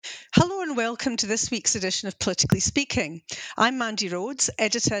and welcome to this week's edition of Politically Speaking. I'm Mandy Rhodes,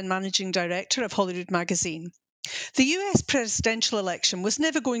 editor and managing director of Hollywood Magazine. The US presidential election was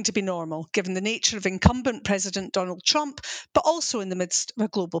never going to be normal, given the nature of incumbent President Donald Trump, but also in the midst of a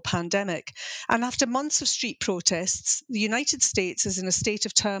global pandemic. And after months of street protests, the United States is in a state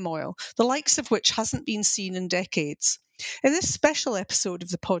of turmoil, the likes of which hasn't been seen in decades. In this special episode of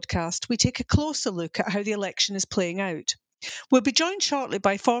the podcast, we take a closer look at how the election is playing out. We'll be joined shortly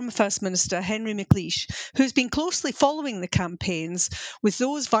by former First Minister Henry McLeish, who's been closely following the campaigns with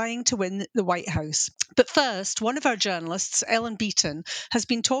those vying to win the White House. But first, one of our journalists, Ellen Beaton, has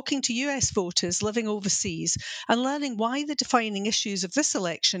been talking to US voters living overseas and learning why the defining issues of this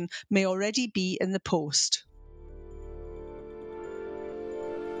election may already be in the post.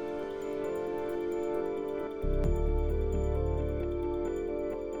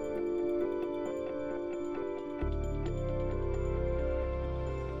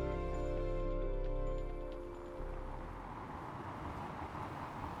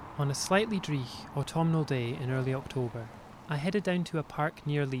 On a slightly dreich autumnal day in early October, I headed down to a park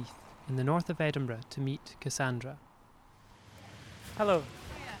near Leith in the north of Edinburgh to meet Cassandra. Hello.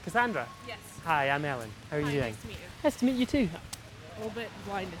 Hiya. Cassandra? Yes. Hi, I'm Ellen. How are you doing? Nice to meet you. Nice to meet you too. A little bit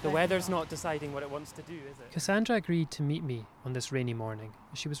blinded. The weather's not deciding what it wants to do, is it? Cassandra agreed to meet me on this rainy morning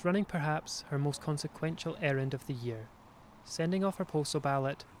as she was running perhaps her most consequential errand of the year, sending off her postal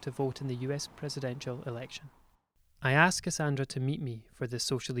ballot to vote in the US presidential election. I asked Cassandra to meet me for this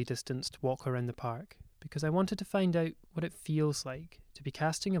socially distanced walk around the park because I wanted to find out what it feels like to be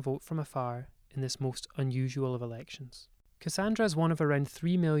casting a vote from afar in this most unusual of elections. Cassandra is one of around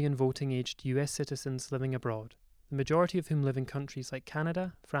 3 million voting-aged US citizens living abroad, the majority of whom live in countries like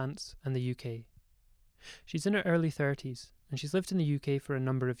Canada, France and the UK. She's in her early 30s and she's lived in the UK for a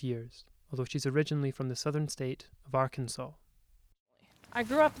number of years, although she's originally from the southern state of Arkansas. I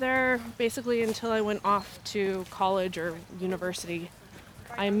grew up there basically until I went off to college or university.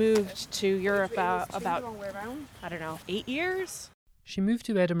 I moved to Europe about, 8 years? She moved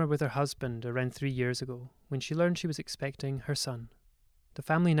to Edinburgh with her husband around 3 years ago when she learned she was expecting her son. The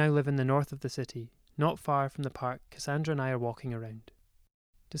family now live in the north of the city, not far from the park Cassandra and I are walking around.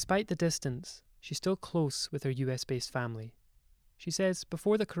 Despite the distance, she's still close with her US-based family. She says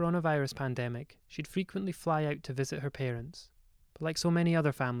before the coronavirus pandemic, she'd frequently fly out to visit her parents. But like so many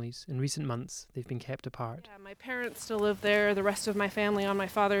other families, in recent months, they've been kept apart. Yeah, my parents still live there. The rest of my family on my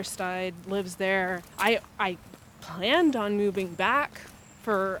father's side lives there. I planned on moving back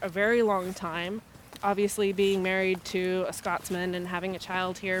for a very long time. Obviously, being married to a Scotsman and having a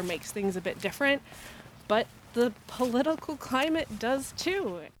child here makes things a bit different, but the political climate does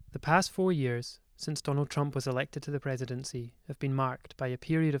too. The past 4 years, since Donald Trump was elected to the presidency, have been marked by a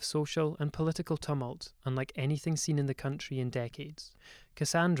period of social and political tumult unlike anything seen in the country in decades.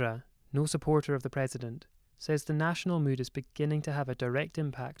 Cassandra, no supporter of the president, says the national mood is beginning to have a direct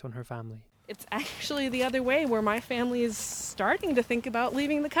impact on her family. It's actually the other way, where my family is starting to think about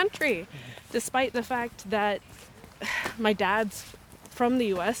leaving the country, despite the fact that my dad's from the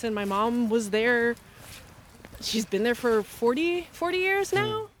US and my mom was there. She's been there for 40 years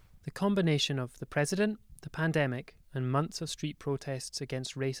now. The combination of the president, the pandemic, and months of street protests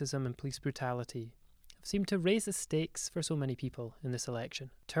against racism and police brutality have seemed to raise the stakes for so many people in this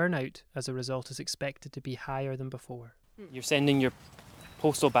election. Turnout, as a result, is expected to be higher than before. You're sending your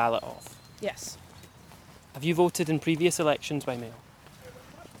postal ballot off. Yes. Have you voted in previous elections by mail?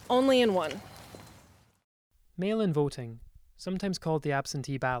 Only in one. Mail-in voting, sometimes called the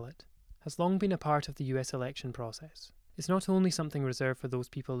absentee ballot, has long been a part of the US election process. It's not only something reserved for those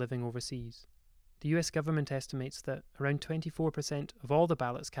people living overseas. The US government estimates that around 24% of all the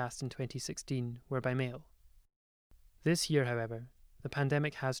ballots cast in 2016 were by mail. This year, however, the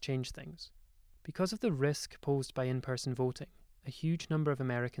pandemic has changed things. Because of the risk posed by in-person voting, a huge number of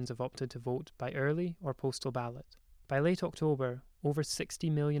Americans have opted to vote by early or postal ballot. By late October, over 60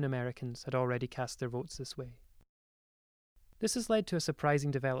 million Americans had already cast their votes this way. This has led to a surprising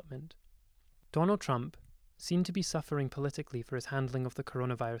development. Donald Trump, seen to be suffering politically for his handling of the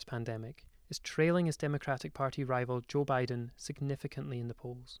coronavirus pandemic, is trailing his Democratic Party rival Joe Biden significantly in the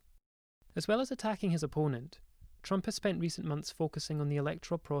polls. As well as attacking his opponent, Trump has spent recent months focusing on the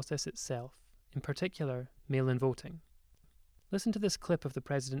electoral process itself, in particular, mail-in voting. Listen to this clip of the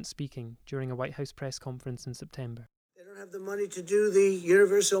president speaking during a White House press conference in September. They don't have the money to do the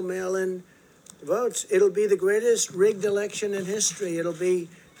universal mail-in votes. It'll be the greatest rigged election in history. It'll be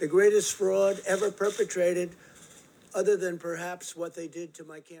the greatest fraud ever perpetrated, other than perhaps what they did to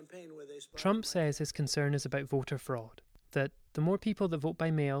my campaign where they... Trump says his concern is about voter fraud, that the more people that vote by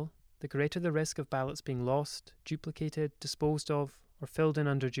mail, the greater the risk of ballots being lost, duplicated, disposed of, or filled in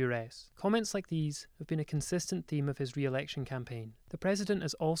under duress. Comments like these have been a consistent theme of his re-election campaign. The president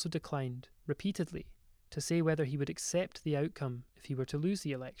has also declined, repeatedly, to say whether he would accept the outcome if he were to lose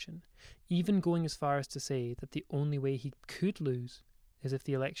the election, even going as far as to say that the only way he could lose is if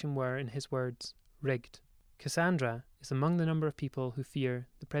the election were, in his words, rigged. Cassandra is among the number of people who fear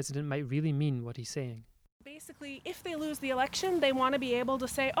the president might really mean what he's saying. Basically, if they lose the election, they want to be able to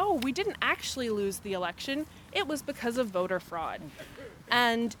say, oh, we didn't actually lose the election. It was because of voter fraud.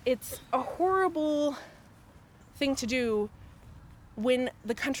 And it's a horrible thing to do when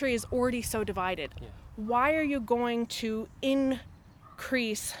the country is already so divided. Yeah. Why are you going to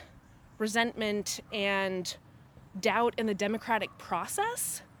increase resentment and doubt in the democratic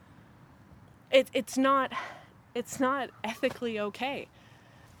process? It's not ethically okay.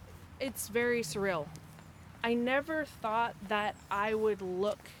 It's very surreal. I never thought that I would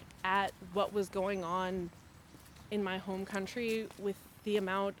look at what was going on in my home country with the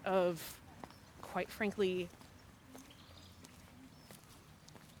amount of, quite frankly,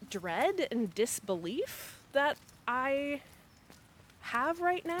 dread and disbelief that I have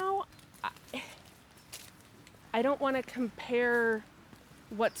right now. I don't want to compare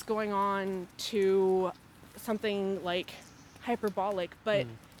what's going on to something like hyperbolic, but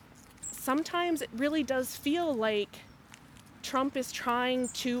sometimes it really does feel like Trump is trying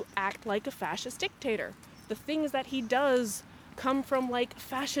to act like a fascist dictator. The things that he does come from like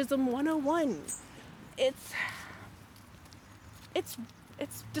fascism 101. It's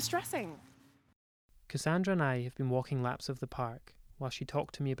distressing. Cassandra and I have been walking laps of the park while she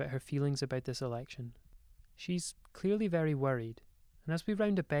talked to me about her feelings about this election. She's clearly very worried, and as we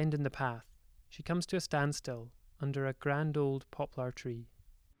round a bend in the path, she comes to a standstill under a grand old poplar tree.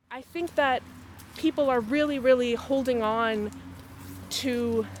 I think that people are really, really holding on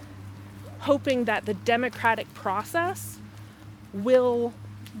to hoping that the democratic process will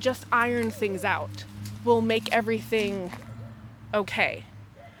just iron things out, will make everything okay.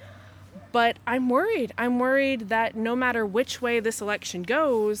 But I'm worried. I'm worried that no matter which way this election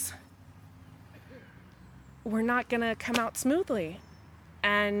goes, we're not going to come out smoothly.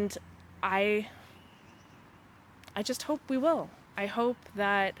 And I just hope we will. I hope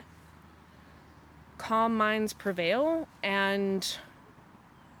that calm minds prevail, and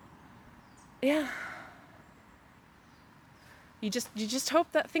yeah, you just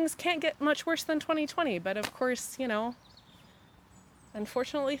hope that things can't get much worse than 2020. But of course,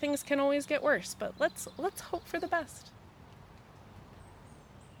 unfortunately, things can always get worse. But let's hope for the best.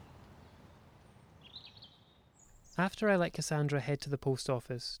 After I let Cassandra head to the post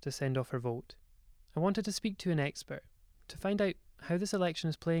office to send off her vote, I wanted to speak to an expert to find out how this election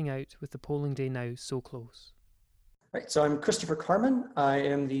is playing out with the polling day now so close. Right, so I'm Christopher Carman. I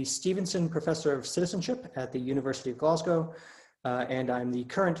am the Stevenson Professor of Citizenship at the University of Glasgow, and I'm the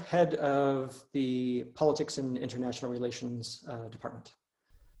current head of the Politics and International Relations Department.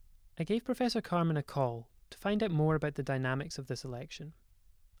 I gave Professor Carman a call to find out more about the dynamics of this election.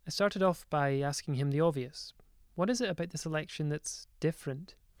 I started off by asking him the obvious. What is it about this election that's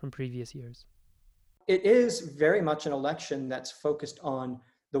different from previous years? It is very much an election that's focused on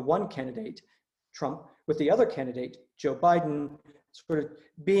the one candidate, Trump, with the other candidate, Joe Biden, sort of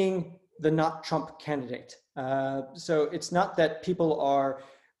being the not Trump candidate. So it's not that people are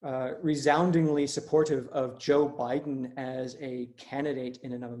resoundingly supportive of Joe Biden as a candidate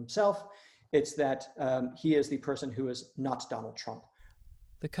in and of himself. It's that he is the person who is not Donald Trump.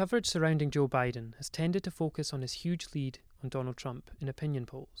 The coverage surrounding Joe Biden has tended to focus on his huge lead on Donald Trump in opinion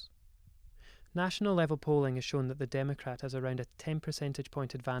polls. National level polling has shown that the Democrat has around a 10 percentage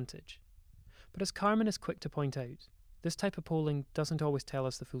point advantage. But as Carman is quick to point out, this type of polling doesn't always tell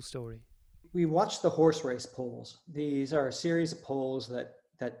us the full story. We watch the horse race polls. These are a series of polls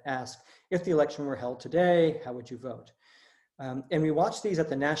that ask, if the election were held today, how would you vote? And we watch these at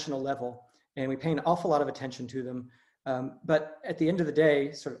the national level, and we pay an awful lot of attention to them. But at the end of the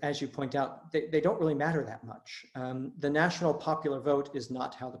day, sort of as you point out, they don't really matter that much. The national popular vote is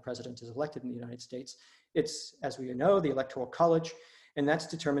not how the president is elected in the United States. It's, as we know, the Electoral College, and that's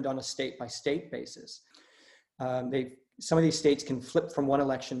determined on a state-by-state basis. Some of these states can flip from one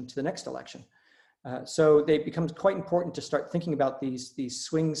election to the next election. So they become quite important to start thinking about these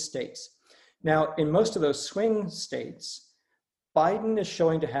swing states. Now, in most of those swing states, Biden is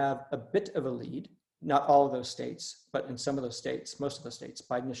showing to have a bit of a lead. Not all of those states, but in some of those states, most of those states,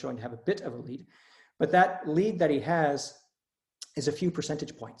 Biden is showing to have a bit of a lead. But that lead that he has is a few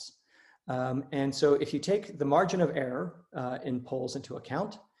percentage points. And so if you take the margin of error in polls into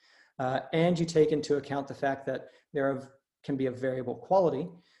account, and you take into account the fact that can be a variable quality,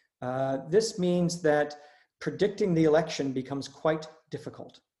 this means that predicting the election becomes quite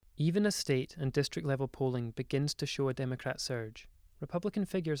difficult. Even as state and district level polling begins to show a Democrat surge, Republican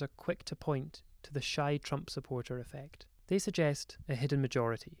figures are quick to point to the shy Trump supporter effect. They suggest a hidden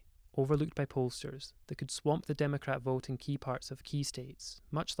majority, overlooked by pollsters, that could swamp the Democrat vote in key parts of key states,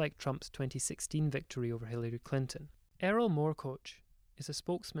 much like Trump's 2016 victory over Hillary Clinton. Errol Moorcoach is a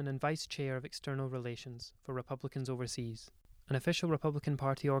spokesman and vice chair of external relations for Republicans Overseas, an official Republican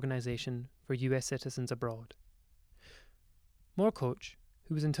Party organisation for US citizens abroad. Moorcoach,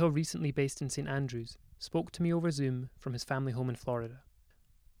 who was until recently based in St Andrews, spoke to me over Zoom from his family home in Florida.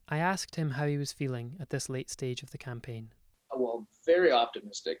 I asked him how he was feeling at this late stage of the campaign. Well, very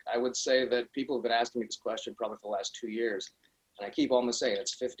optimistic. I would say that people have been asking me this question probably for the last 2 years, and I keep almost saying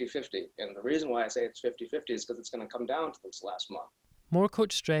it's 50-50. And the reason why I say it's 50-50 is because it's going to come down to this last month.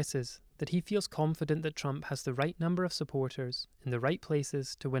 Moorcoach stresses that he feels confident that Trump has the right number of supporters in the right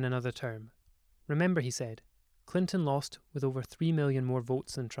places to win another term. Remember, he said, Clinton lost with over 3 million more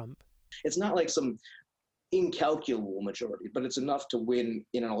votes than Trump. It's not like some incalculable majority, but it's enough to win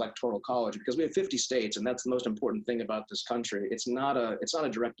in an electoral college because we have 50 states, and that's the most important thing about this country. It's not a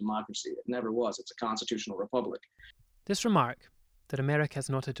direct democracy. It never was. It's a constitutional republic. This remark, that America is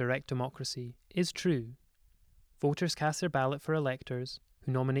not a direct democracy, is true. Voters cast their ballot for electors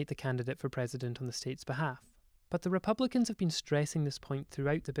who nominate the candidate for president on the state's behalf. But the Republicans have been stressing this point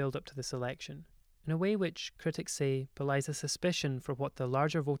throughout the build-up to this election, in a way which, critics say, belies a suspicion for what the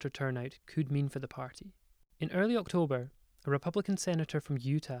larger voter turnout could mean for the party. In early October, a Republican senator from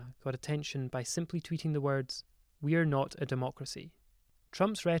Utah got attention by simply tweeting the words, "We're not a democracy."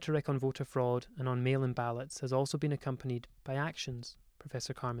 Trump's rhetoric on voter fraud and on mail-in ballots has also been accompanied by actions,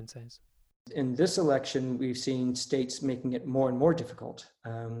 Professor Carman says. In this election, we've seen states making it more and more difficult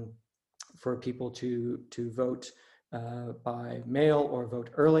for people to vote by mail or vote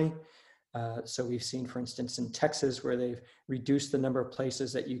early. So we've seen, for instance, in Texas, where they've reduced the number of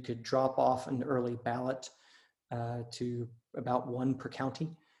places that you could drop off an early ballot to about 1 per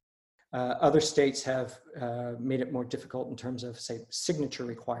county. Other states have made it more difficult in terms of, say, signature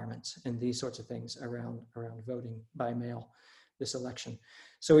requirements and these sorts of things around voting by mail this election.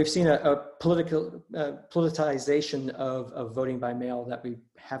 So we've seen a politicization of voting by mail that we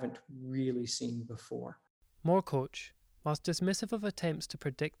haven't really seen before. Moorcoach, whilst dismissive of attempts to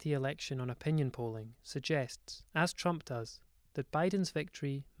predict the election on opinion polling, suggests, as Trump does, that Biden's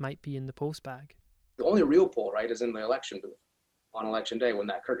victory might be in the postbag. The only real poll, right, is in the election booth on election day when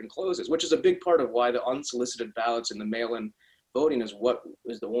that curtain closes, which is a big part of why the unsolicited ballots and the mail-in voting is what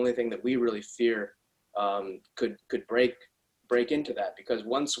is the only thing that we really fear could break into that. Because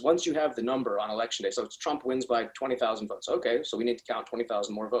once you have the number on election day, so it's Trump wins by 20,000 votes. Okay, so we need to count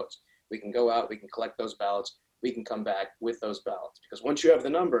 20,000 more votes. We can go out, we can collect those ballots, we can come back with those ballots. Because once you have the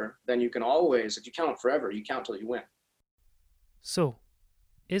number, then you can always, if you count forever, you count till you win. So,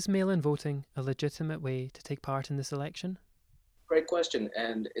 is mail-in voting a legitimate way to take part in this election? Great question.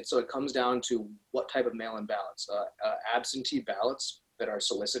 And so it comes down to what type of mail-in ballots. Absentee ballots that are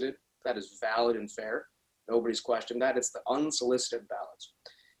solicited, that is valid and fair. Nobody's questioned that. It's the unsolicited ballots.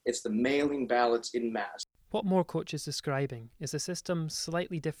 It's the mailing ballots in mass. What Moorcoach is describing is a system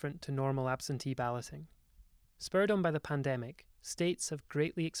slightly different to normal absentee balloting. Spurred on by the pandemic, states have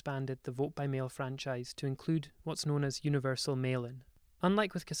greatly expanded the vote-by-mail franchise to include what's known as universal mail-in.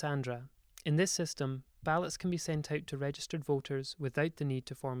 Unlike with Cassandra, in this system, ballots can be sent out to registered voters without the need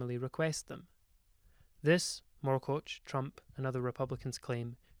to formally request them. This, Moorcoach, Trump, and other Republicans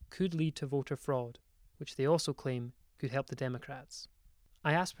claim, could lead to voter fraud, which they also claim could help the Democrats.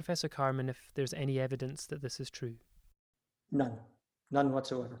 I asked Professor Carman if there's any evidence that this is true. None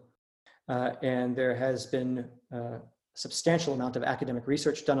whatsoever. And there has been a substantial amount of academic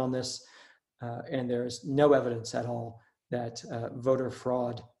research done on this, and there's no evidence at all that voter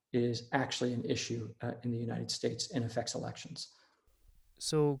fraud is actually an issue in the United States and affects elections.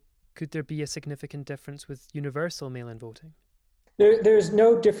 So could there be a significant difference with universal mail-in voting? There's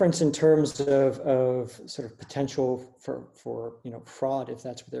no difference in terms of sort of potential for fraud, if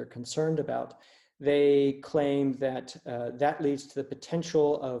that's what they're concerned about. They claim that that leads to the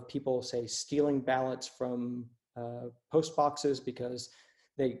potential of people, say, stealing ballots from post boxes because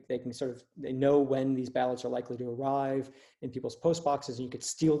they know when these ballots are likely to arrive in people's post boxes, and you could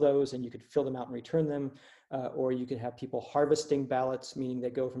steal those and you could fill them out and return them. Or you could have people harvesting ballots, meaning they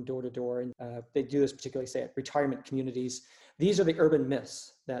go from door to door, and they do this particularly, say, at retirement communities. These are the urban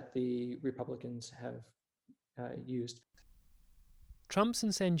myths that the Republicans have used. Trump's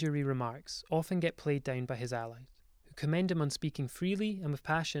incendiary remarks often get played down by his allies, who commend him on speaking freely and with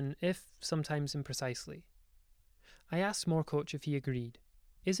passion, if sometimes imprecisely. I asked Moorcoach if he agreed,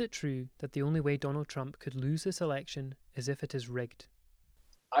 Is it true that the only way Donald Trump could lose this election is if it is rigged?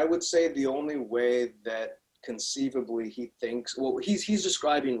 I would say the only way that conceivably he thinks, well, he's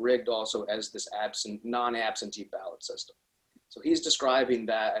describing rigged also as this non-absentee ballot system. So he's describing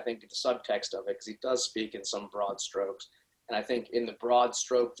that, I think, the subtext of it, because he does speak in some broad strokes. And I think in the broad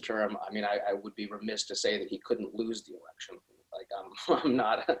stroke term, I mean, I would be remiss to say that he couldn't lose the election. Like I'm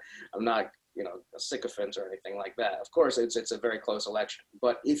not, a sycophant or anything like that. Of course, it's a very close election.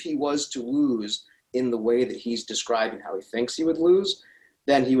 But if he was to lose in the way that he's describing how he thinks he would lose,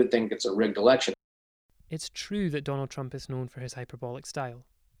 then he would think it's a rigged election. It's true that Donald Trump is known for his hyperbolic style.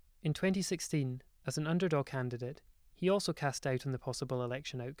 In 2016, as an underdog candidate, he also cast doubt on the possible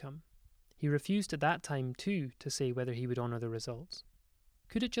election outcome. He refused at that time, too, to say whether he would honour the results.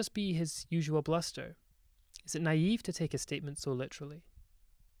 Could it just be his usual bluster? Is it naive to take his statement so literally?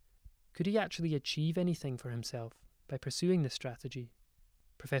 Could he actually achieve anything for himself by pursuing this strategy?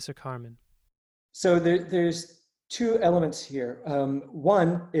 Professor Carman. So there's two elements here.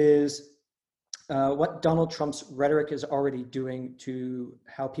 One is what Donald Trump's rhetoric is already doing to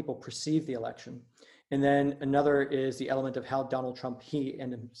how people perceive the election. And then another is the element of how Donald Trump, he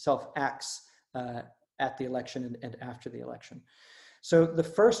and himself acts at the election and after the election. So the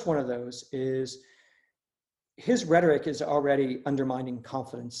first one of those is his rhetoric is already undermining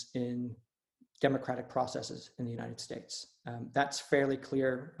confidence in democratic processes in the United States. That's fairly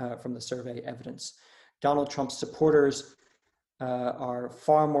clear from the survey evidence. Donald Trump's supporters are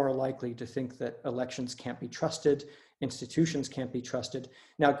far more likely to think that elections can't be trusted, institutions can't be trusted.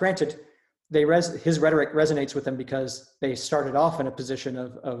 Now, granted, his rhetoric resonates with them because they started off in a position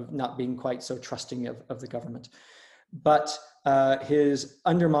of not being quite so trusting of the government. But his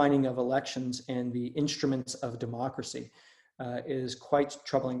undermining of elections and the instruments of democracy is quite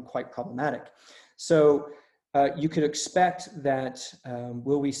troubling, quite problematic. So you could expect that,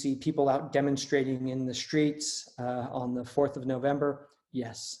 will we see people out demonstrating in the streets on the 4th of November?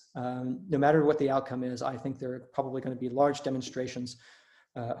 Yes. No matter what the outcome is, I think there are probably going to be large demonstrations,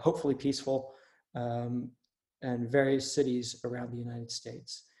 hopefully peaceful, in various cities around the United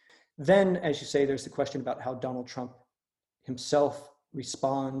States. Then, as you say, there's the question about how Donald Trump himself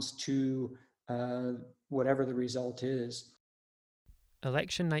responds to whatever the result is.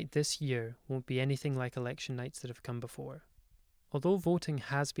 Election night this year won't be anything like election nights that have come before. Although voting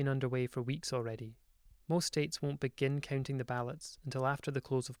has been underway for weeks already, most states won't begin counting the ballots until after the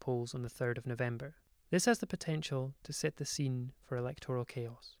close of polls on the 3rd of November. This has the potential to set the scene for electoral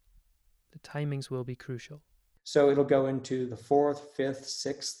chaos. The timings will be crucial. So it'll go into the 4th,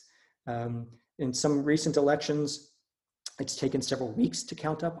 5th, 6th. In some recent elections, it's taken several weeks to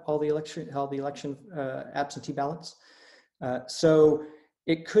count up all the election absentee ballots. So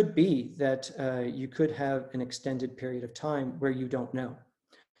it could be that you could have an extended period of time where you don't know.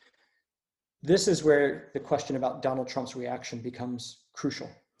 This is where the question about Donald Trump's reaction becomes crucial.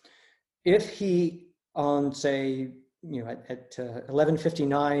 If he, on say, at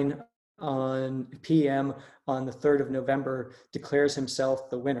 11:59 on PM on the 3rd of November, declares himself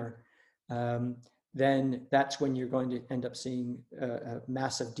the winner, then that's when you're going to end up seeing a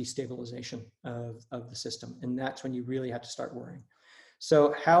massive destabilization of the system. And that's when you really have to start worrying.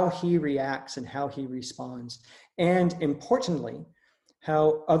 So how he reacts and how he responds, and importantly,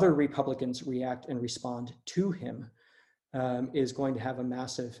 how other Republicans react and respond to him is going to have a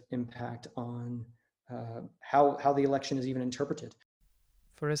massive impact on how the election is even interpreted.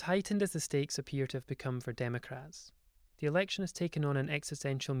 For as heightened as the stakes appear to have become for Democrats, the election has taken on an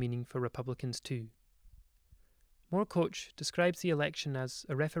existential meaning for Republicans too. Moore-Koch describes the election as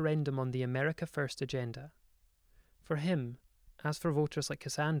a referendum on the America First agenda. For him, as for voters like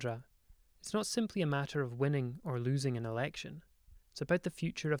Cassandra, it's not simply a matter of winning or losing an election. It's about the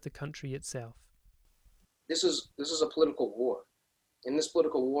future of the country itself. This is a political war. In this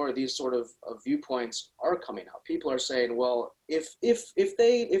political war, these sort of viewpoints are coming out. People are saying, well, if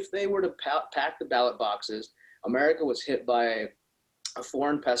they were to pack the ballot boxes, America was hit by a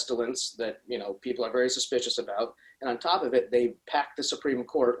foreign pestilence that people are very suspicious about, and on top of it, they packed the Supreme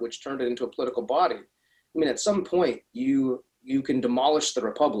Court, which turned it into a political body. I mean, at some point, you can demolish the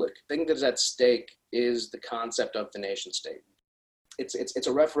republic. The thing that's at stake is the concept of the nation state. It's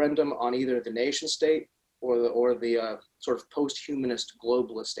a referendum on either the nation state or the sort of post-humanist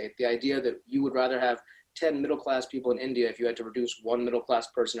globalist state. The idea that you would rather have 10 middle-class people in India if you had to reduce one middle-class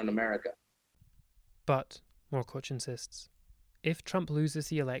person in America. But, Moore-Koch insists, if Trump loses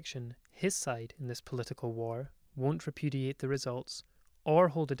the election, his side in this political war won't repudiate the results or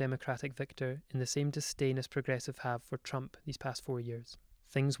hold a Democratic victor in the same disdain as progressives have for Trump these past 4 years.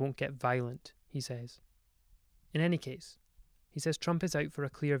 Things won't get violent, he says. In any case, He says Trump is out for a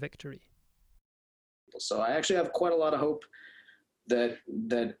clear victory. So I actually have quite a lot of hope that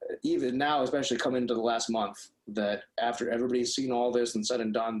even now, especially coming into the last month, that after everybody's seen all this and said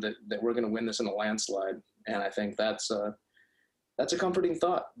and done, that we're going to win this in a landslide. And I think that's a comforting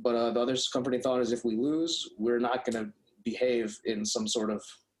thought. But the other comforting thought is if we lose, we're not going to behave in some sort of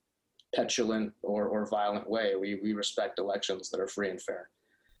petulant or violent way. We respect elections that are free and fair.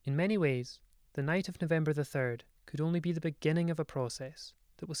 In many ways, the night of November the 3rd could only be the beginning of a process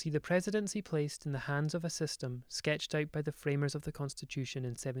that will see the presidency placed in the hands of a system sketched out by the framers of the Constitution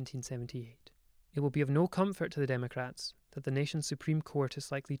in 1778. It will be of no comfort to the Democrats that the nation's Supreme Court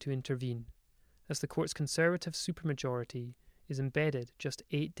is likely to intervene, as the court's conservative supermajority is embedded just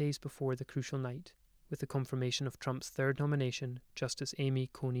 8 days before the crucial night, with the confirmation of Trump's third nomination, Justice Amy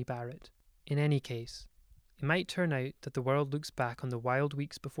Coney Barrett. In any case, it might turn out that the world looks back on the wild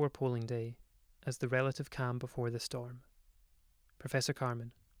weeks before polling day as the relative calm before the storm. Professor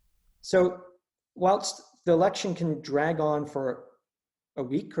Carman. So whilst the election can drag on for a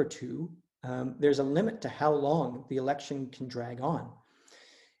week or two, there's a limit to how long the election can drag on.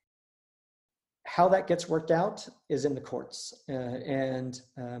 How that gets worked out is in the courts. And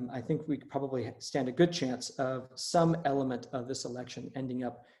I think we could probably stand a good chance of some element of this election ending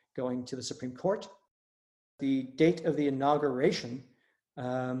up going to the Supreme Court. The date of the inauguration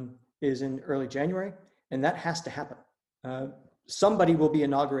is in early January, and that has to happen. Somebody will be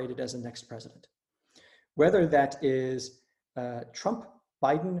inaugurated as the next president. Whether that is Trump,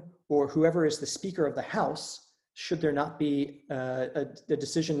 Biden, or whoever is the Speaker of the House, should there not be a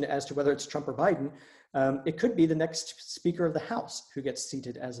decision as to whether it's Trump or Biden, it could be the next Speaker of the House who gets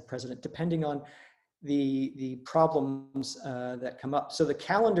seated as the president, depending on the problems that come up. So the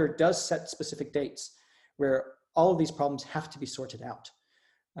calendar does set specific dates where all of these problems have to be sorted out.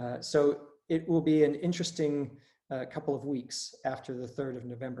 So it will be an interesting couple of weeks after the 3rd of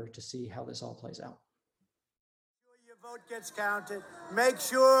November to see how this all plays out. Your vote gets counted. Make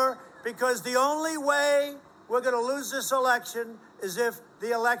sure, because the only way we're going to lose this election is if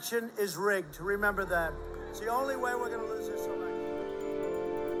the election is rigged. Remember that. It's the only way we're going to lose this election.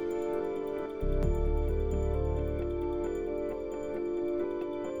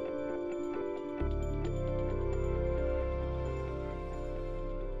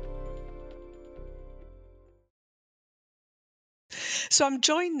 So I'm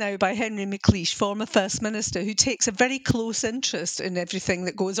joined now by Henry McLeish, former First Minister, who takes a very close interest in everything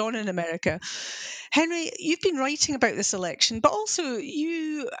that goes on in America. Henry, you've been writing about this election, but also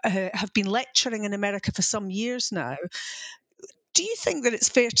you have been lecturing in America for some years now. Do you think that it's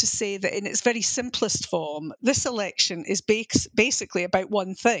fair to say that in its very simplest form, this election is basically about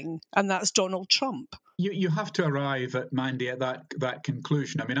one thing, and that's Donald Trump? You have to arrive at, Mandy, at that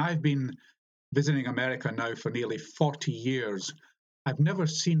conclusion. I mean, I've been visiting America now for nearly 40 years. I've never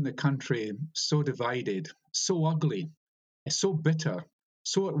seen the country so divided, so ugly, so bitter,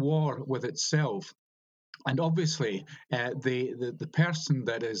 so at war with itself. And obviously, the person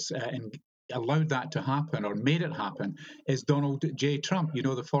that is allowed that to happen or made it happen is Donald J. Trump, the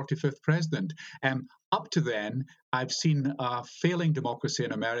 45th president. Up to then, I've seen a failing democracy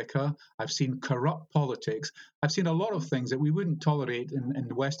in America. I've seen corrupt politics. I've seen a lot of things that we wouldn't tolerate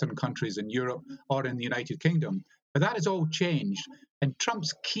in Western countries, in Europe or in the United Kingdom. But that has all changed. And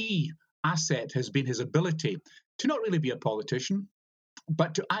Trump's key asset has been his ability to not really be a politician,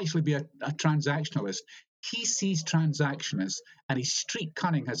 but to actually be a transactionalist. He sees transactionists, and his street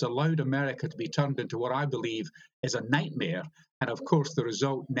cunning has allowed America to be turned into what I believe is a nightmare. And of course, the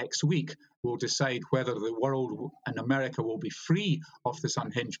result next week will decide whether the world and America will be free of this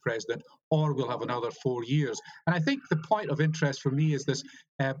unhinged president, or we'll have another 4 years. And I think the point of interest for me is this: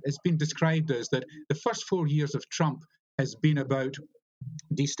 it's been described as that the first 4 years of Trump has been about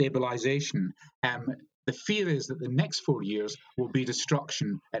destabilization. The fear is that the next 4 years will be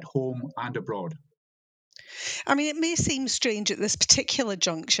destruction at home and abroad. I mean, it may seem strange at this particular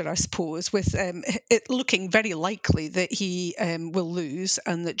juncture, I suppose, with it looking very likely that he will lose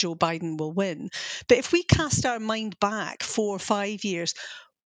and that Joe Biden will win. But if we cast our mind back 4 or 5 years,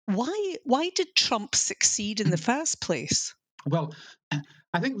 why did Trump succeed in the first place? Well,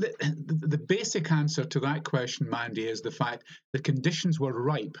 I think that the basic answer to that question, Mandy, is the fact the conditions were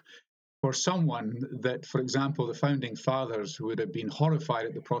ripe for someone that, for example, the founding fathers would have been horrified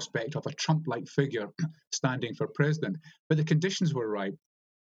at the prospect of a Trump-like figure standing for president. But the conditions were ripe.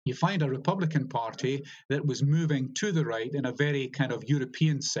 You find a Republican Party that was moving to the right in a very kind of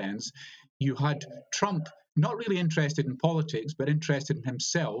European sense. You had Trump not really interested in politics, but interested in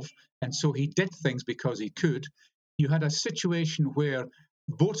himself. And so he did things because he could. You had a situation where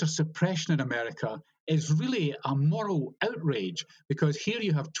voter suppression in America is really a moral outrage, because here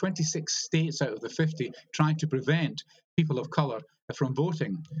you have 26 states out of the 50 trying to prevent people of colour from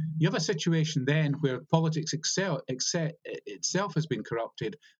voting. You have a situation then where politics itself has been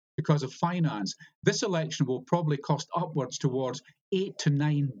corrupted because of finance. This election will probably cost upwards towards £8 to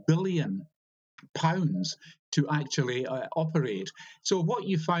 £9 billion to actually operate. So what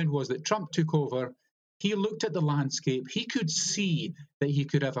you found was that Trump took over. He looked at the landscape. He could see that he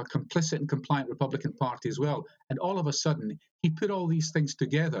could have a complicit and compliant Republican Party as well. And all of a sudden, he put all these things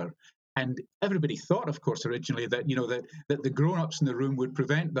together. And everybody thought, of course, originally that that the grown-ups in the room would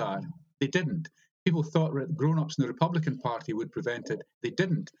prevent that. They didn't. People thought that grown-ups in the Republican Party would prevent it. They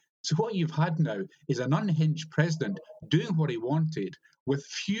didn't. So what you've had now is an unhinged president doing what he wanted with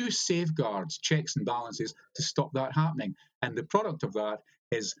few safeguards, checks and balances to stop that happening. And the product of that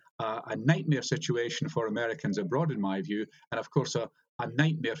is a nightmare situation for Americans abroad, in my view, and of course a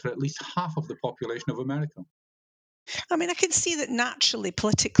nightmare for at least half of the population of America. I mean, I can see that naturally,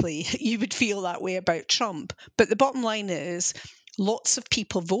 politically, you would feel that way about Trump. But the bottom line is, lots of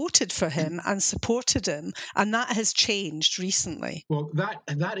people voted for him and supported him, and that has changed recently. Well,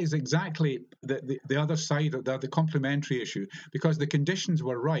 that is exactly the other side of the complementary issue, because the conditions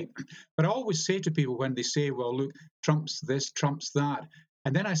were right. But I always say to people when they say, well, look, Trump's this, Trump's that.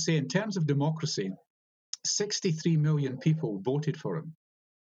 And then I say, in terms of democracy, 63 million people voted for him.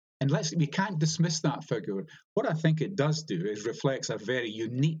 And we can't dismiss that figure. What I think it does do is reflects a very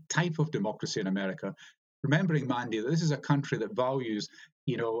unique type of democracy in America. Remembering, Mandy, that this is a country that values,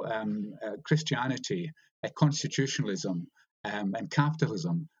 Christianity, constitutionalism, and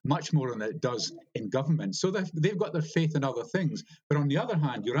capitalism much more than it does in government. So they've got their faith in other things. But on the other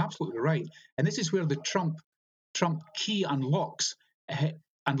hand, you're absolutely right. And this is where the Trump key unlocked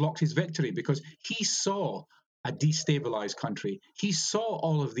his victory, because he saw a destabilized country. He saw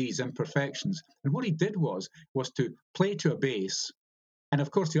all of these imperfections. And what he did was to play to a base. And of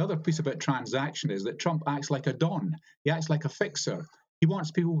course, the other piece about transaction is that Trump acts like a don. He acts like a fixer. He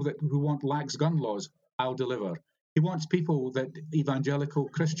wants people who want lax gun laws. I'll deliver. He wants people white evangelical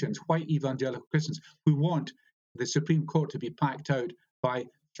Christians, who want the Supreme Court to be packed out by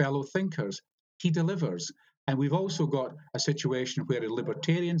fellow thinkers. He delivers. And we've also got a situation where the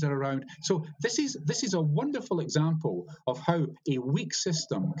libertarians are around. So this is a wonderful example of how a weak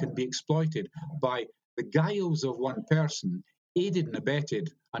system can be exploited by the guiles of one person, aided and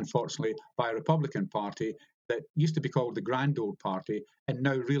abetted, unfortunately, by a Republican Party that used to be called the Grand Old Party and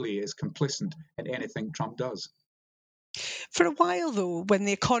now really is complicit in anything Trump does. For a while, though, when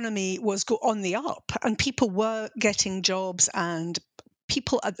the economy was on the up and people were getting jobs and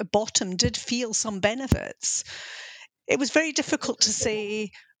people at the bottom did feel some benefits, it was very difficult to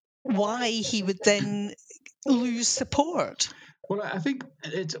say why he would then lose support. Well, I think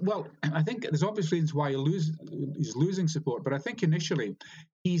there's obvious reasons why he's losing support, but I think initially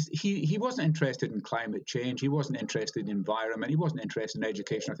he wasn't interested in climate change, he wasn't interested in environment, he wasn't interested in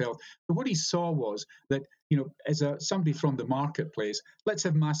education or health. But what he saw was that, as somebody from the marketplace, let's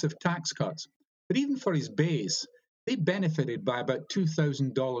have massive tax cuts. But even for his base, they benefited by about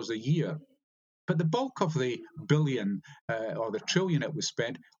 $2,000 a year. But the bulk of the billion or the trillion that was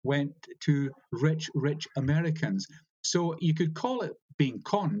spent went to rich Americans. So you could call it being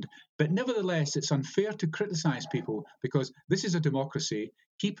conned, but nevertheless, it's unfair to criticize people because this is a democracy.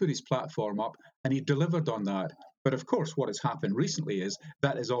 He put his platform up and he delivered on that. But of course, what has happened recently is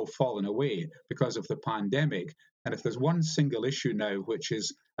that has all fallen away because of the pandemic. And if there's one single issue now, which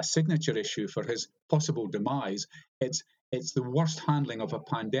is a signature issue for his possible demise, it's the worst handling of a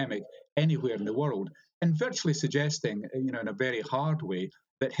pandemic anywhere in the world, and virtually suggesting, in a very hard way,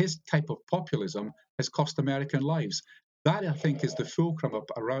 that his type of populism has cost American lives. That, I think, is the fulcrum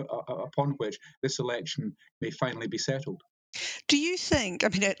upon which this election may finally be settled. Do you think,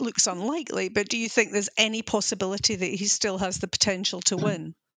 it looks unlikely, but do you think there's any possibility that he still has the potential to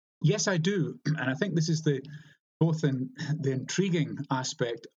win? Yes, I do. And I think this is both in the intriguing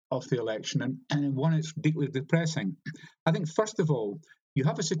aspect of the election and one it's deeply depressing. I think, first of all, you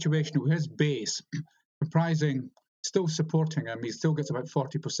have a situation where his base, comprising, still supporting him, he still gets about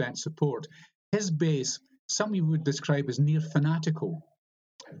 40% support. His base, some you would describe as near fanatical.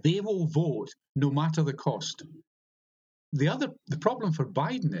 They will vote no matter the cost. The problem for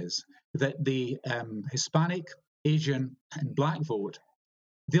Biden is that the Hispanic, Asian, and Black vote,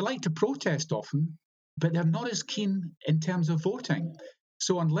 they like to protest often, but they're not as keen in terms of voting.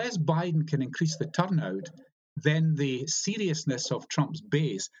 So unless Biden can increase the turnout, then the seriousness of Trump's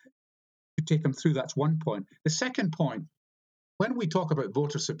base could take him through. That's one point. The second point, when we talk about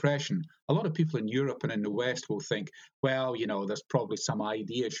voter suppression, a lot of people in Europe and in the West will think, well, there's probably some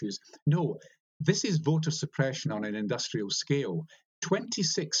ID issues. No, this is voter suppression on an industrial scale.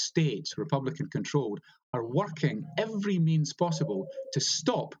 26 states, Republican controlled, are working every means possible to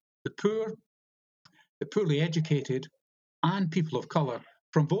stop the poor, the poorly educated, and people of colour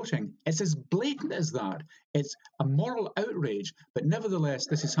from voting. It's as blatant as that. It's a moral outrage, but nevertheless,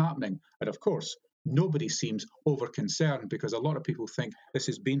 this is happening. And of course, nobody seems over concerned because a lot of people think this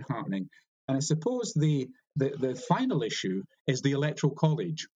has been happening. And I suppose the final issue is the Electoral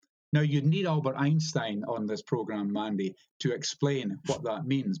College. Now, you'd need Albert Einstein on this program, Mandy, to explain what that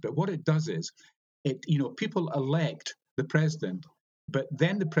means. But what it does is, people elect the president, but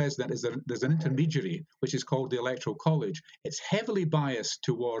then the president there's an intermediary, which is called the Electoral College. It's heavily biased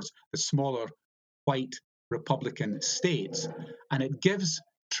towards the smaller white Republican states, and it gives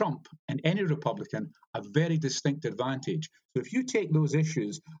Trump and any Republican a very distinct advantage. So if you take those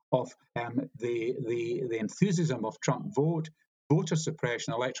issues of the enthusiasm of Trump voter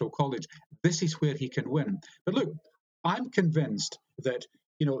suppression, Electoral College, this is where he can win. But look, I'm convinced that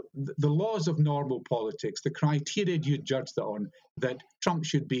the laws of normal politics, the criteria you judge that on, that Trump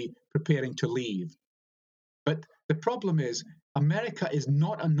should be preparing to leave. But the problem is, America is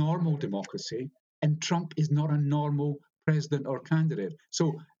not a normal democracy, and Trump is not a normal president or candidate.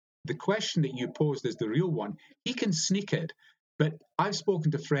 So the question that you posed is the real one. He can sneak it, but I've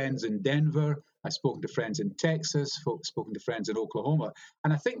spoken to friends in Denver, I've spoken to friends in Texas, spoken to friends in Oklahoma,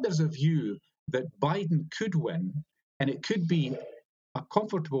 and I think there's a view that Biden could win, and it could be a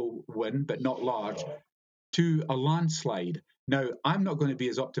comfortable win, but not large, to a landslide. Now, I'm not going to be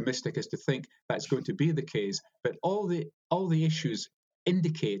as optimistic as to think that's going to be the case, but all the issues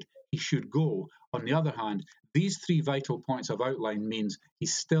indicate he should go. On the other hand, these three vital points I've outlined means he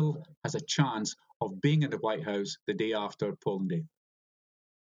still has a chance of being in the White House the day after polling day.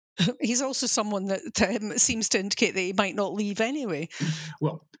 He's also someone that seems to indicate that he might not leave anyway.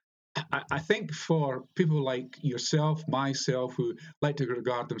 Well, I think for people like yourself, myself, who like to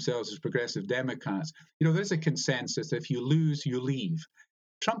regard themselves as progressive Democrats, there's a consensus that if you lose, you leave.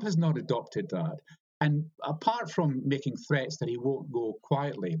 Trump has not adopted that. And apart from making threats that he won't go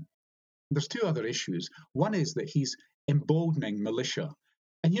quietly, there's two other issues. One is that he's emboldening militia.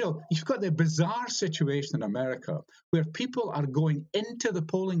 And, you've got the bizarre situation in America where people are going into the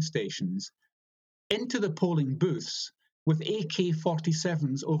polling stations, into the polling booths, with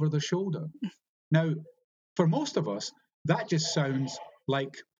AK-47s over their shoulder. Now, for most of us, that just sounds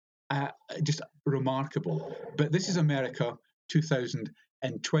like just remarkable. But this is America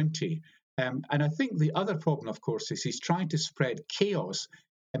 2020. And I think the other problem, of course, is he's trying to spread chaos,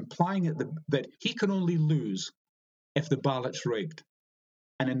 implying that he can only lose if the ballot's rigged.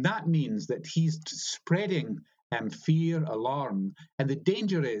 And that means that he's spreading fear, alarm. And the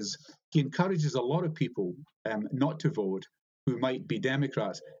danger is he encourages a lot of people not to vote who might be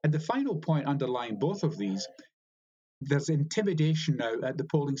Democrats. And the final point underlying both of these, there's intimidation now at the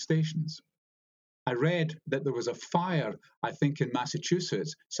polling stations. I read that there was a fire, I think, in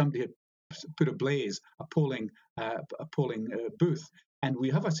Massachusetts. Somebody had put ablaze a polling booth. And we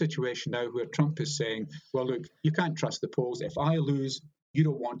have a situation now where Trump is saying, well, look, you can't trust the polls. If I lose, you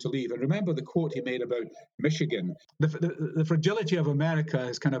don't want to leave. And remember the quote he made about Michigan. The fragility of America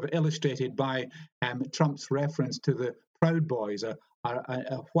is kind of illustrated by Trump's reference to the Proud Boys, a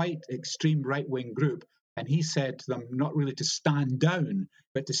white extreme right-wing group. And he said to them not really to stand down,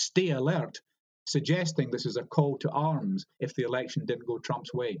 but to stay alert, suggesting this is a call to arms if the election didn't go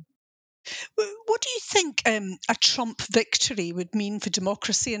Trump's way. What do you think a Trump victory would mean for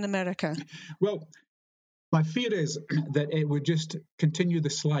democracy in America? Well, my fear is that it would just continue the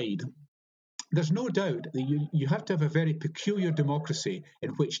slide. There's no doubt that you have to have a very peculiar democracy in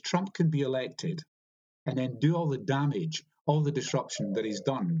which Trump can be elected and then do all the damage, all the disruption that he's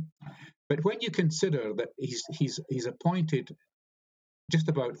done. But when you consider that he's appointed just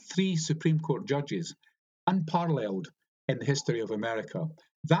about 3 Supreme Court judges, unparalleled in the history of America,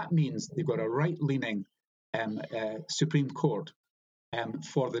 that means they've got a right-leaning Supreme Court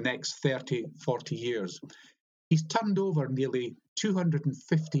for the next 30, 40 years. He's turned over nearly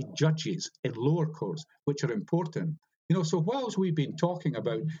 250 judges in lower courts, which are important. So whilst we've been talking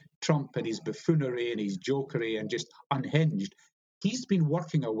about Trump and his buffoonery and his jokery and just unhinged, he's been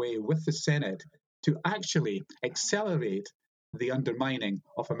working away with the Senate to actually accelerate the undermining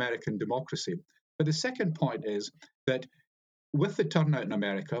of American democracy. But the second point is that with the turnout in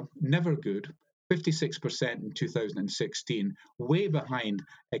America, never good, 56% in 2016, way behind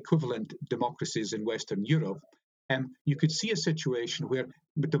equivalent democracies in Western Europe, you could see a situation where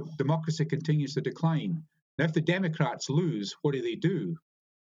democracy continues to decline. Now, if the Democrats lose, what do?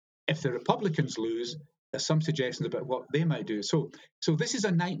 If the Republicans lose, there's some suggestions about what they might do. So this is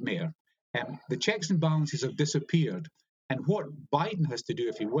a nightmare. The checks and balances have disappeared. And what Biden has to do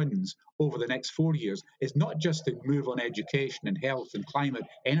if he wins over the next 4 years is not just to move on education and health and climate,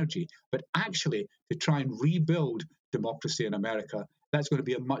 energy, but actually to try and rebuild democracy in America. That's going to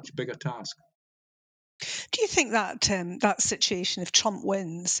be a much bigger task. Do you think that that situation, if Trump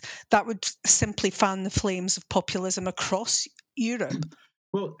wins, that would simply fan the flames of populism across Europe?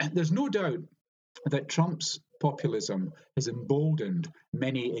 Well, there's no doubt that Trump's populism has emboldened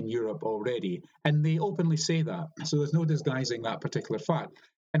many in Europe already, and they openly say that. So there's no disguising that particular fact.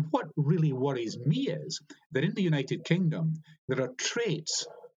 And what really worries me is that in the United Kingdom, there are traits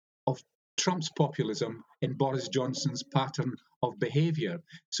of Trump's populism in Boris Johnson's pattern of behaviour.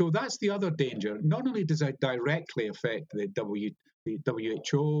 So that's the other danger. Not only does it directly affect the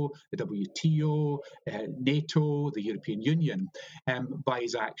WHO, the WTO, NATO, the European Union by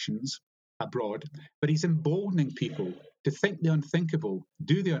his actions abroad, but he's emboldening people to think the unthinkable,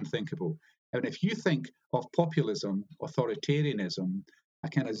 do the unthinkable. And if you think of populism, authoritarianism, a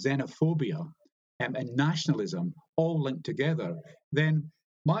kind of xenophobia, and nationalism all linked together, then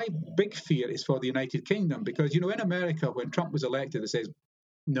my big fear is for the United Kingdom, because, in America, when Trump was elected, it says,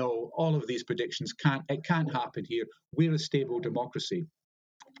 no, all of these predictions can't happen here. We're a stable democracy.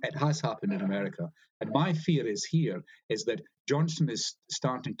 It has happened in America. And my fear is that Johnson is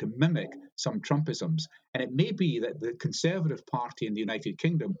starting to mimic some Trumpisms. And it may be that the Conservative Party in the United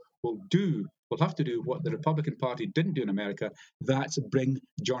Kingdom will have to do what the Republican Party didn't do in America, that's bring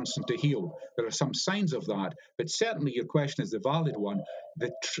Johnson to heel. There are some signs of that, but certainly your question is the valid one.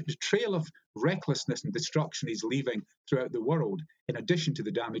 The trail of recklessness and destruction he's leaving throughout the world, in addition to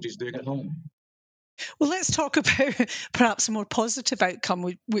the damage he's doing at home. Well, let's talk about perhaps a more positive outcome,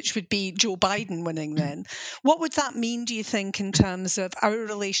 which would be Joe Biden winning then. What would that mean, do you think, in terms of our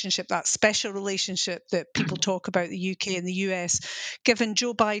relationship, that special relationship that people talk about, the UK and the US, given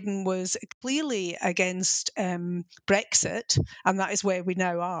Joe Biden was clearly against Brexit, and that is where we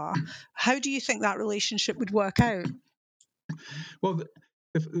now are? How do you think that relationship would work out? Well,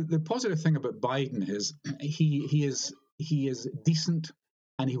 the positive thing about Biden is he is decent,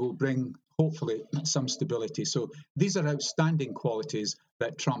 and he will bring, hopefully, some stability. So these are outstanding qualities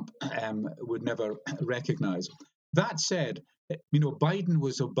that Trump would never recognize. That said, Biden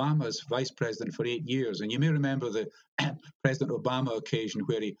was Obama's vice president for 8 years. And you may remember the President Obama occasion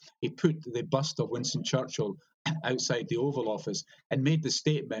where he put the bust of Winston Churchill outside the Oval Office and made the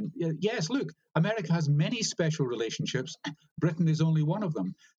statement, yes, look, America has many special relationships. Britain is only one of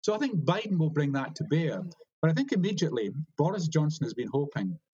them. So I think Biden will bring that to bear. But I think immediately Boris Johnson has been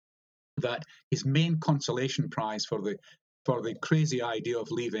hoping that his main consolation prize for the crazy idea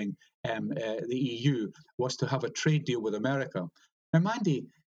of leaving the EU was to have a trade deal with America. Now, Mandy,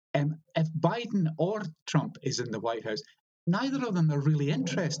 if Biden or Trump is in the White House, neither of them are really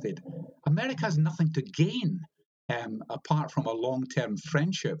interested. America has nothing to gain apart from a long-term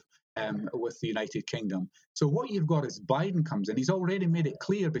friendship with the United Kingdom. So what you've got is Biden comes in. He's already made it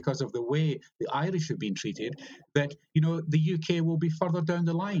clear, because of the way the Irish have been treated, that the UK will be further down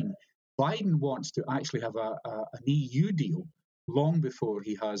the line. Biden wants to actually have an EU deal long before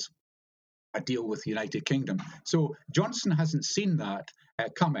he has a deal with the United Kingdom. So Johnson hasn't seen that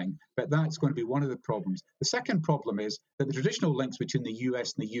coming, but that's going to be one of the problems. The second problem is that the traditional links between the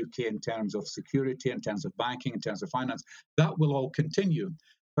US and the UK in terms of security, in terms of banking, in terms of finance, that will all continue.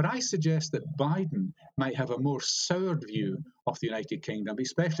 But I suggest that Biden might have a more soured view of the United Kingdom,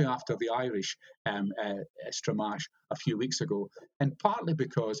 especially after the Irish stramash a few weeks ago, and partly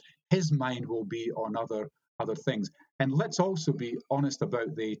because his mind will be on other things. And let's also be honest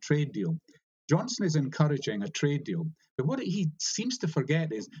about the trade deal. Johnson is encouraging a trade deal, but what he seems to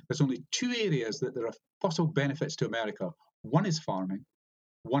forget is there's only two areas that there are possible benefits to America. One is farming,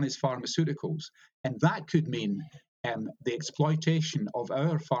 one is pharmaceuticals, and that could mean the exploitation of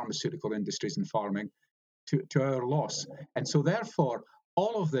our pharmaceutical industries and farming to our loss. And so therefore,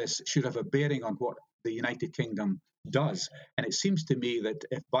 all of this should have a bearing on what the United Kingdom does. And it seems to me that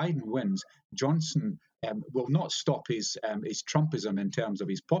if Biden wins, Johnson will not stop his Trumpism in terms of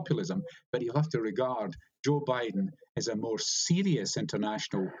his populism, but he'll have to regard Joe Biden as a more serious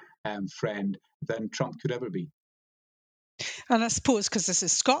international friend than Trump could ever be. And I suppose because this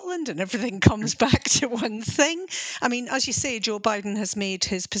is Scotland and everything comes back to one thing. I mean, as you say, Joe Biden has made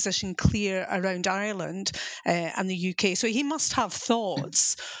his position clear around Ireland and the UK. So he must have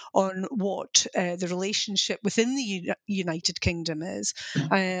thoughts on what the relationship within the United Kingdom is.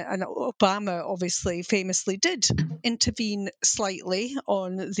 And Obama obviously famously did intervene slightly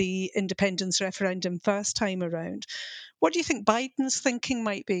on the independence referendum first time around. What do you think Biden's thinking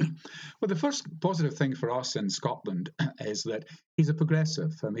might be? Well, the first positive thing for us in Scotland is that he's a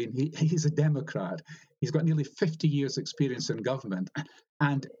progressive. I mean, he's a Democrat. He's got nearly 50 years' experience in government,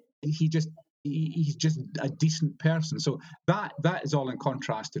 and he's just a decent person. So that is all in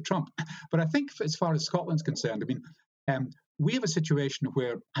contrast to Trump. But I think as far as Scotland's concerned, I mean, we have a situation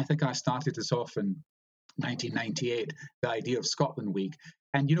where I think I started this off in 1998, the idea of Scotland Week.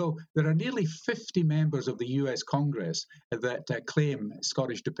 And, there are nearly 50 members of the US Congress that claim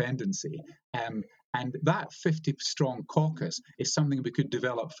Scottish dependency. And that 50-strong caucus is something we could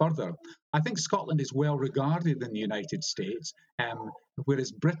develop further. I think Scotland is well regarded in the United States,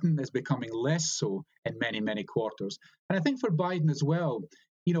 whereas Britain is becoming less so in many, many quarters. And I think for Biden as well,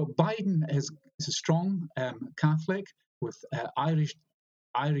 Biden is a strong Catholic with Irish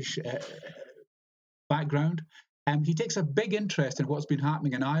background. He takes a big interest in what's been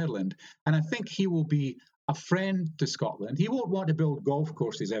happening in Ireland, and I think he will be a friend to Scotland. He won't want to build golf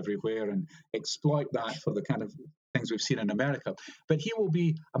courses everywhere and exploit that for the kind of things we've seen in America, but he will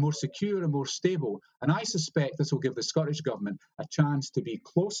be a more secure and more stable, and I suspect this will give the Scottish government a chance to be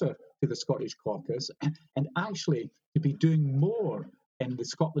closer to the Scottish caucus and actually to be doing more in the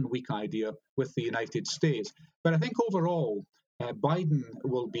Scotland Week idea with the United States. But I think overall, Biden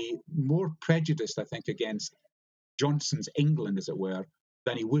will be more prejudiced, I think, against Johnson's England, as it were,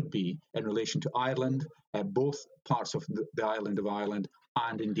 than he would be in relation to Ireland, both parts of the island of Ireland,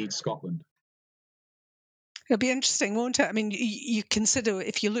 and indeed Scotland. It'll be interesting, won't it? I mean, you consider,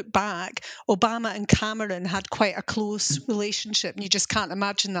 if you look back, Obama and Cameron had quite a close relationship, and you just can't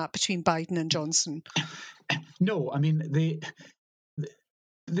imagine that between Biden and Johnson. No, I mean,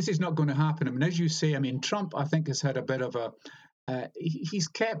 this is not going to happen. I mean, as you say, I mean, Trump, I think, has had a bit of a he's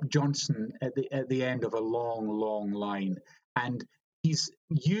kept Johnson at the end of a long, long line, and he's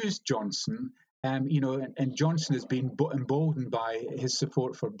used Johnson, and Johnson has been emboldened by his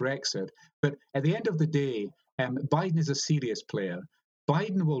support for Brexit. But at the end of the day, Biden is a serious player.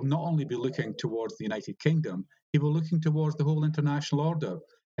 Biden will not only be looking towards the United Kingdom, he will be looking towards the whole international order.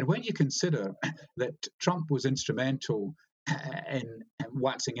 And when you consider that Trump was instrumental in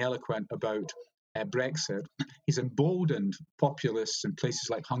waxing eloquent about Brexit, he's emboldened populists in places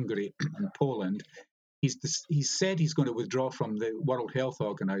like Hungary and Poland. He's said he's going to withdraw from the World Health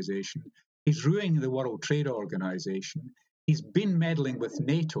Organization. He's ruining the World Trade Organization. He's been meddling with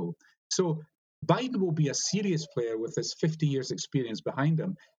NATO. So Biden will be a serious player with this 50 years experience behind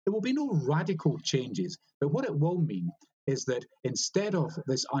him. There will be no radical changes, but what it will mean is that instead of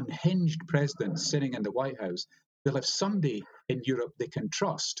this unhinged president sitting in the White House, they'll have somebody in Europe they can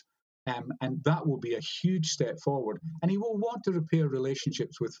trust. And that will be a huge step forward. And he will want to repair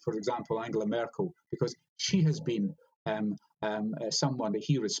relationships with, for example, Angela Merkel, because she has been someone that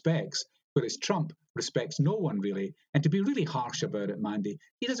he respects, whereas Trump respects no one really. And to be really harsh about it, Mandy,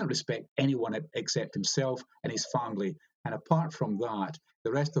 he doesn't respect anyone except himself and his family. And apart from that,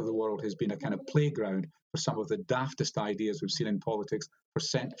 the rest of the world has been a kind of playground for some of the daftest ideas we've seen in politics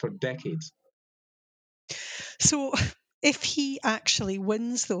for decades. So if he actually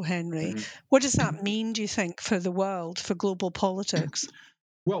wins, though, Henry, what does that mean, do you think, for the world, for global politics?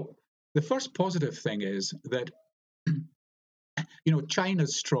 Well, the first positive thing is that,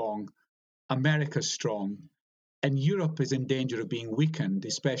 China's strong, America's strong, and Europe is in danger of being weakened,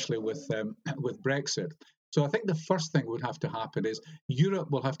 especially with Brexit. So I think the first thing would have to happen is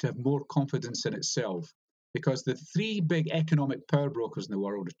Europe will have to have more confidence in itself, because the three big economic power brokers in the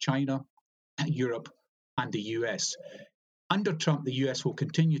world are China, Europe, and the US. Under Trump, the US will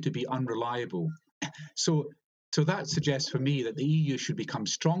continue to be unreliable. So that suggests for me that the EU should become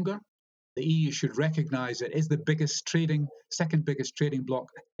stronger. The EU should recognize it is the second biggest trading bloc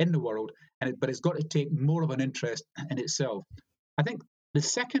in the world, but it's got to take more of an interest in itself. I think the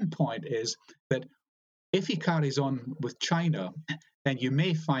second point is that if he carries on with China, then you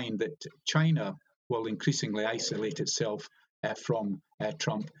may find that China will increasingly isolate itself from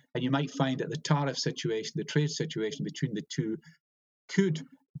Trump. And you might find that the tariff situation, the trade situation between the two could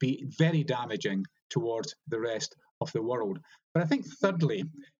be very damaging towards the rest of the world. But I think thirdly,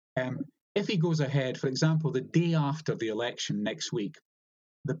 if he goes ahead, for example, the day after the election next week,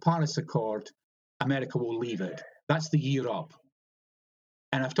 the Paris Accord, America will leave it. That's the year up.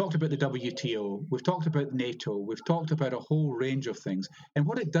 And I've talked about the WTO, we've talked about NATO, we've talked about a whole range of things. And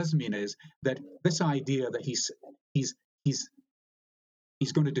what it does mean is that this idea that he's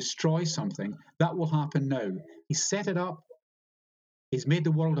going to destroy something, that will happen now. He's set it up. He's made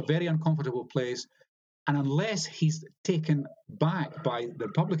the world a very uncomfortable place. And unless he's taken back by the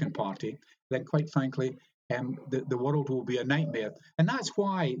Republican Party, then quite frankly, the world will be a nightmare. And that's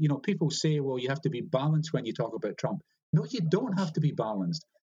why, people say, well, you have to be balanced when you talk about Trump. No, you don't have to be balanced.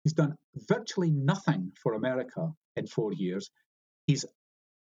 He's done virtually nothing for America in 4 years. He's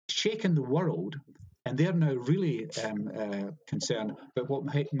shaken the world, and they're now really concerned about what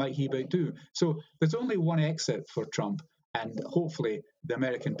might he might do. So there's only one exit for Trump, and hopefully the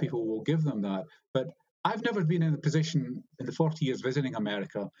American people will give them that. But I've never been in a position in the 40 years visiting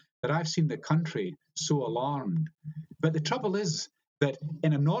America that I've seen the country so alarmed. But the trouble is that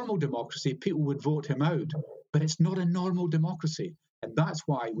in a normal democracy, people would vote him out, but it's not a normal democracy. And that's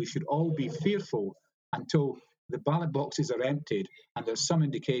why we should all be fearful until the ballot boxes are emptied and there's some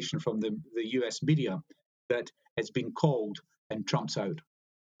indication from the US media that it's been called and Trump's out.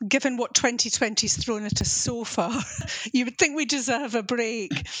 Given what 2020's thrown at us so far, you would think we deserve a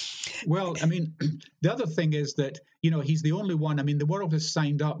break. Well, I mean, the other thing is that, he's the only one. I mean, the world has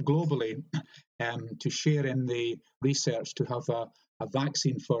signed up globally to share in the research to have a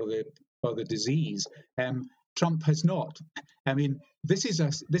vaccine for the disease. Trump has not. I mean, this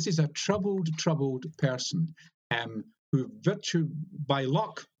is a troubled person who, by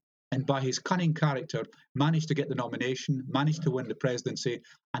luck and by his cunning character, managed to get the nomination, managed to win the presidency,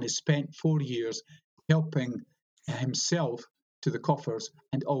 and has spent 4 years helping himself to the coffers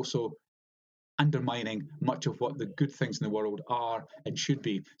and also undermining much of what the good things in the world are and should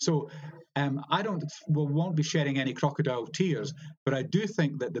be. So won't be shedding any crocodile tears, but I do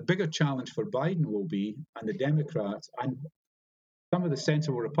think that the bigger challenge for Biden will be, and the Democrats and some of the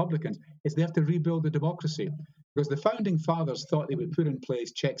sensible Republicans, is they have to rebuild the democracy. Because the founding fathers thought they would put in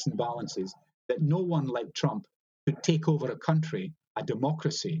place checks and balances, that no one like Trump could take over a country, a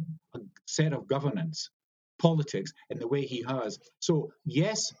democracy, a set of governance, politics in the way he has. So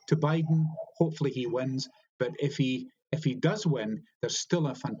yes to Biden, hopefully he wins, but if he does win, there's still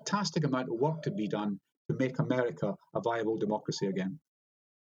a fantastic amount of work to be done to make America a viable democracy again.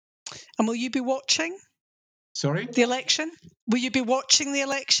 And will you be watching? Sorry? The election? Will you be watching the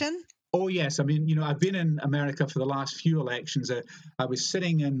election? Oh, yes. I mean, I've been in America for the last few elections. I was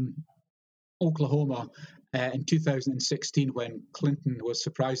sitting in Oklahoma in 2016 when Clinton was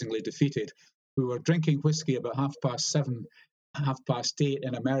surprisingly defeated. We were drinking whiskey about 7:30, 8:30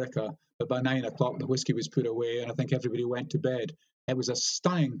 in America, but by 9 o'clock the whiskey was put away, and I think everybody went to bed. It was a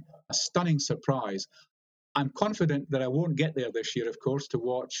stunning surprise. I'm confident that I won't get there this year, of course, to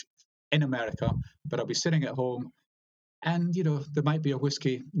watch in America, but I'll be sitting at home, and there might be a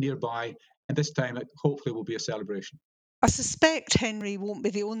whiskey nearby, and this time it hopefully will be a celebration. I suspect Henry won't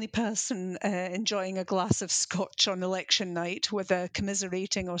be the only person enjoying a glass of scotch on election night, whether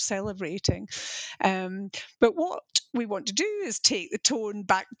commiserating or celebrating. But what we want to do is take the tone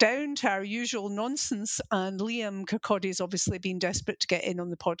back down to our usual nonsense. And Liam Kirkcaldy's obviously been desperate to get in on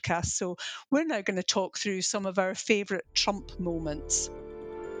the podcast. So we're now going to talk through some of our favourite Trump moments.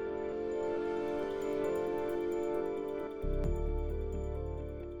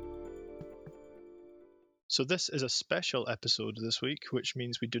 So this is a special episode this week, which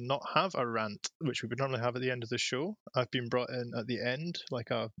means we do not have a rant, which we would normally have at the end of the show. I've been brought in at the end,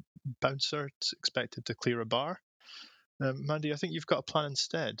 like a bouncer expected to clear a bar. Mandy, I think you've got a plan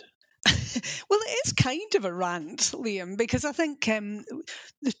instead. Well, it is kind of a rant, Liam, because I think I'm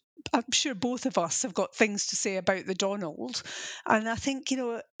sure both of us have got things to say about the Donald. And I think,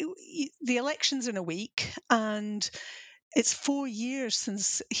 the election's in a week, and it's 4 years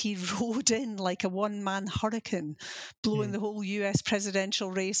since he rode in like a one-man hurricane, blowing the whole US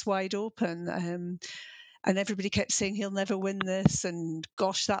presidential race wide open. And everybody kept saying he'll never win this, and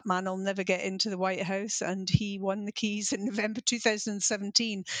gosh, that man will never get into the White House. And he won the keys in November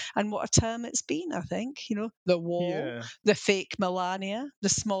 2017. And what a term it's been, I think. The wall, the fake Melania, the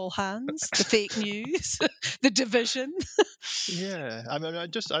small hands, the fake news, the division. Yeah, I mean,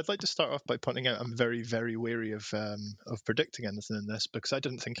 I'd like to start off by pointing out I'm very, very wary of predicting anything in this, because I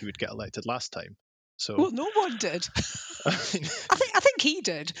didn't think he would get elected last time. So, well, no one did. I think he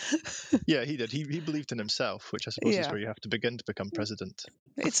did. Yeah, he did. He believed in himself, which I suppose is where you have to begin to become president.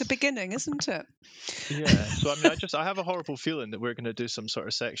 It's a beginning, isn't it? Yeah. So I mean, I have a horrible feeling that we're going to do some sort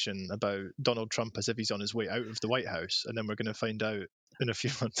of section about Donald Trump as if he's on his way out of the White House, and then we're going to find out in a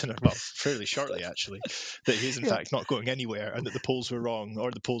few months, fairly shortly actually, that he's in fact not going anywhere, and that the polls were wrong, or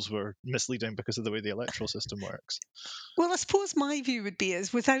the polls were misleading because of the way the electoral system works. Well, I suppose my view would be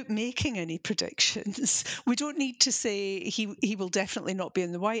is, without making any predictions, we don't need to say he will definitely not be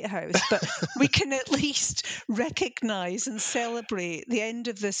in the White House, but we can at least recognise and celebrate the end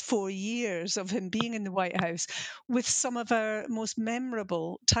of this 4 years of him being in the White House with some of our most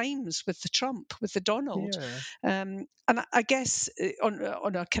memorable times with the Donald. Yeah. And I guess on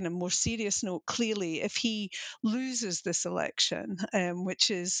a kind of more serious note, clearly, if he loses this election, which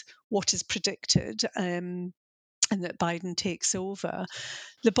is what is predicted, and that Biden takes over,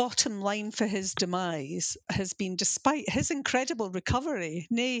 the bottom line for his demise has been, despite his incredible recovery,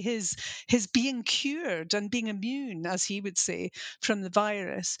 nay, his being cured and being immune, as he would say, from the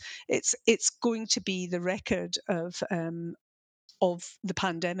virus, it's going to be the record of the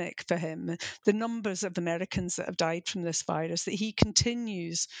pandemic for him. The numbers of Americans that have died from this virus that he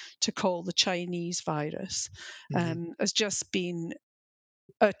continues to call the Chinese virus has just been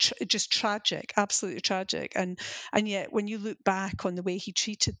just tragic, absolutely tragic. And yet when you look back on the way he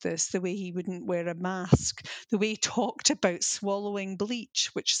treated this, the way he wouldn't wear a mask, the way he talked about swallowing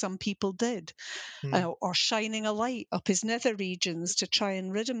bleach, which some people did, or shining a light up his nether regions to try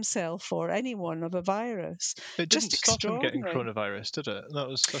and rid himself or anyone of a virus. It didn't stop him getting extraordinary. coronavirus, did it?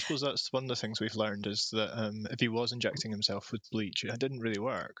 I suppose that's one of the things we've learned, is that if he was injecting himself with bleach, it didn't really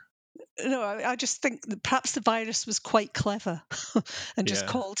work. No, I just think that perhaps the virus was quite clever and just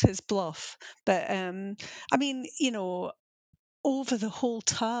called his bluff. But I mean, over the whole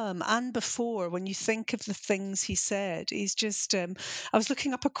term and before, when you think of the things he said, he's just, I was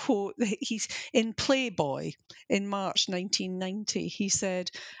looking up a quote that he's in Playboy in March 1990. He said,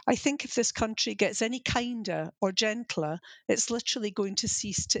 "I think if this country gets any kinder or gentler, it's literally going to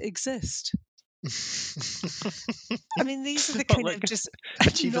cease to exist." I mean, these are the kind of just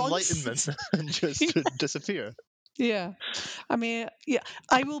achieve nonsense. enlightenment and just disappear. Yeah. I mean,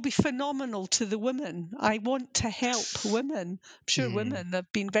 I will be phenomenal to the women. I want to help women. I'm sure women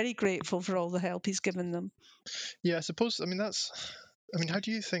have been very grateful for all the help he's given them. Yeah, I suppose, how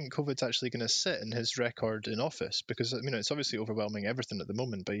do you think COVID's actually going to sit in his record in office? Because, it's obviously overwhelming everything at the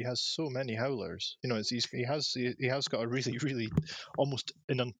moment, but he has so many howlers. He has got a really, really almost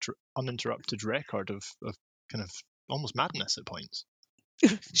uninterrupted record of kind of almost madness at points.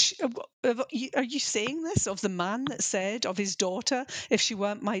 Are you saying this of the man that said of his daughter, "If she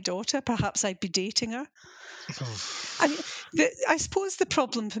weren't my daughter, perhaps I'd be dating her"? I mean, I suppose the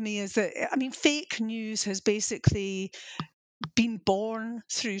problem for me is that, fake news has basically been born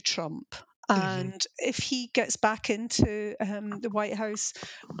through Trump. And if he gets back into the White House,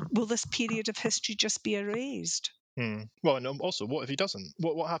 will this period of history just be erased? Well, and also, what if he doesn't?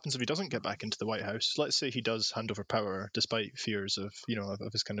 What happens if he doesn't get back into the White House? Let's say he does hand over power, despite fears of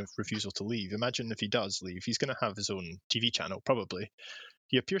his kind of refusal to leave. Imagine if he does leave, he's going to have his own TV channel, probably.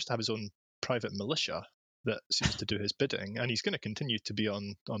 He appears to have his own private militia that seems to do his bidding, and he's going to continue to be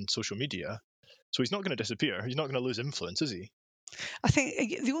on social media. So he's not going to disappear. He's not going to lose influence, is he? I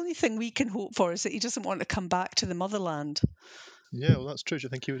think the only thing we can hope for is that he doesn't want to come back to the motherland. Yeah, well, that's true. Do you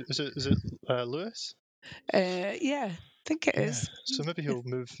think he would? Is it Lewis? Yeah, I think it is. So maybe he'll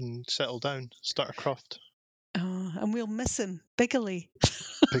move and settle down, start a croft. And we'll miss him bigly.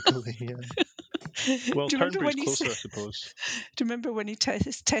 Bigly, yeah. Well, Turnberry's closer, I suppose. Do you remember when he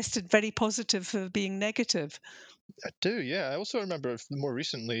tested very positive for being negative? I do, yeah. I also remember more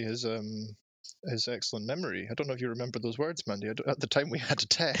recently his excellent memory. I don't know if you remember those words, Mandy. At the time we had a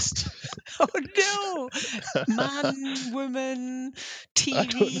test. Oh no! Man, woman,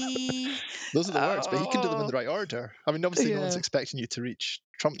 TV. Those are the words, but he can do them in the right order. Obviously no one's expecting you to reach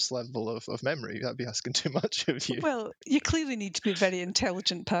Trump's level of memory. That'd be asking too much of you. Well, you clearly need to be a very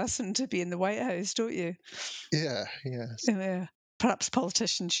intelligent person to be in the White House, don't you? Yeah, yes. Yeah. Perhaps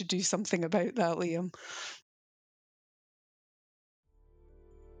politicians should do something about that, Liam.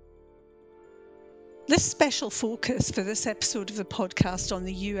 This special focus for this episode of the podcast on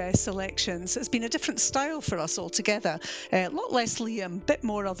the US elections has been a different style for us altogether. A lot less Liam, a bit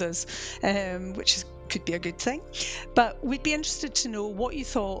more others, which could be a good thing. But we'd be interested to know what you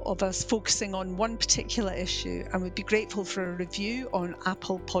thought of us focusing on one particular issue, and we'd be grateful for a review on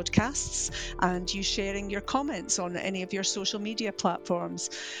Apple Podcasts and you sharing your comments on any of your social media platforms.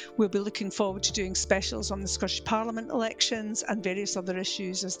 We'll be looking forward to doing specials on the Scottish Parliament elections and various other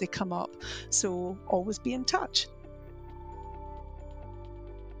issues as they come up. So always be in touch.